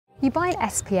You buy an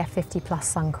SPF 50 plus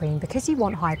sun cream because you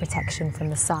want high protection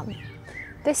from the sun.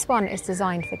 This one is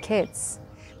designed for kids,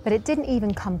 but it didn't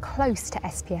even come close to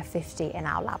SPF 50 in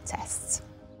our lab tests.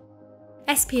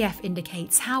 SPF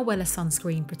indicates how well a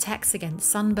sunscreen protects against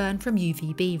sunburn from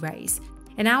UVB rays.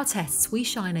 In our tests, we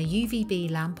shine a UVB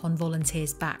lamp on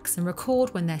volunteers' backs and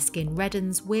record when their skin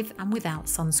reddens with and without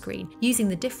sunscreen, using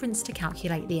the difference to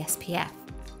calculate the SPF.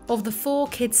 Of the 4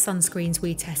 kids' sunscreens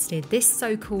we tested, this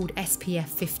so-called SPF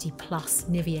 50 plus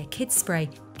Nivea Kids Spray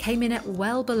came in at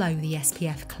well below the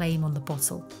SPF claim on the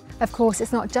bottle. Of course,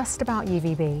 it's not just about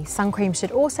UVB. Sun cream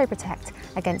should also protect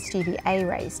against UVA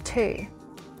rays too.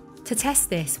 To test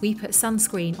this, we put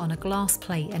sunscreen on a glass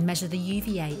plate and measure the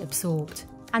UVA absorbed.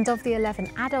 And of the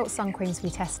 11 adult sun creams we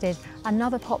tested,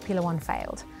 another popular one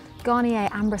failed. Garnier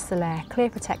Ambre Solaire Clear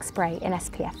Protect Spray in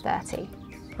SPF 30.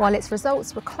 While its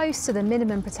results were close to the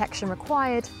minimum protection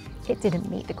required, it didn't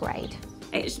meet the grade.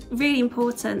 It's really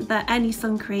important that any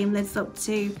sun cream lives up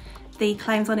to the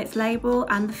claims on its label,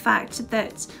 and the fact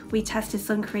that we tested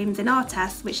sun creams in our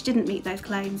tests which didn't meet those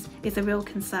claims is a real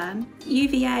concern.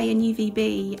 UVA and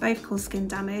UVB both cause skin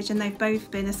damage, and they've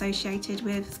both been associated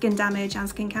with skin damage and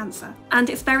skin cancer. And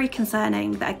it's very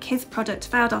concerning that a kids product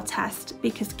failed our test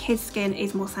because kids' skin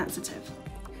is more sensitive.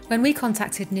 When we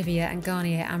contacted Nivea and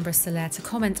Garnier Ambre Solaire to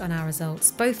comment on our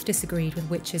results, both disagreed with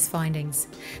Which's findings.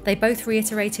 They both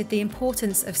reiterated the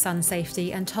importance of sun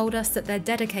safety and told us that they're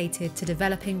dedicated to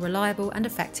developing reliable and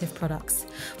effective products.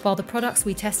 While the products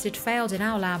we tested failed in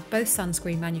our lab, both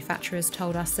sunscreen manufacturers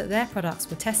told us that their products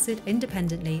were tested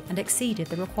independently and exceeded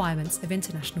the requirements of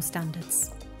international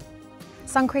standards.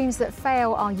 Sun creams that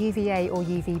fail our UVA or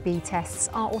UVB tests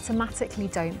are automatically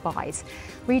don't buys.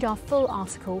 Read our full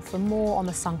article for more on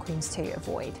the sun creams to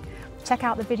avoid. Check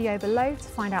out the video below to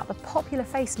find out the popular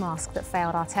face mask that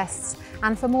failed our tests,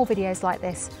 and for more videos like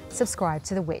this, subscribe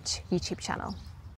to the Which YouTube channel.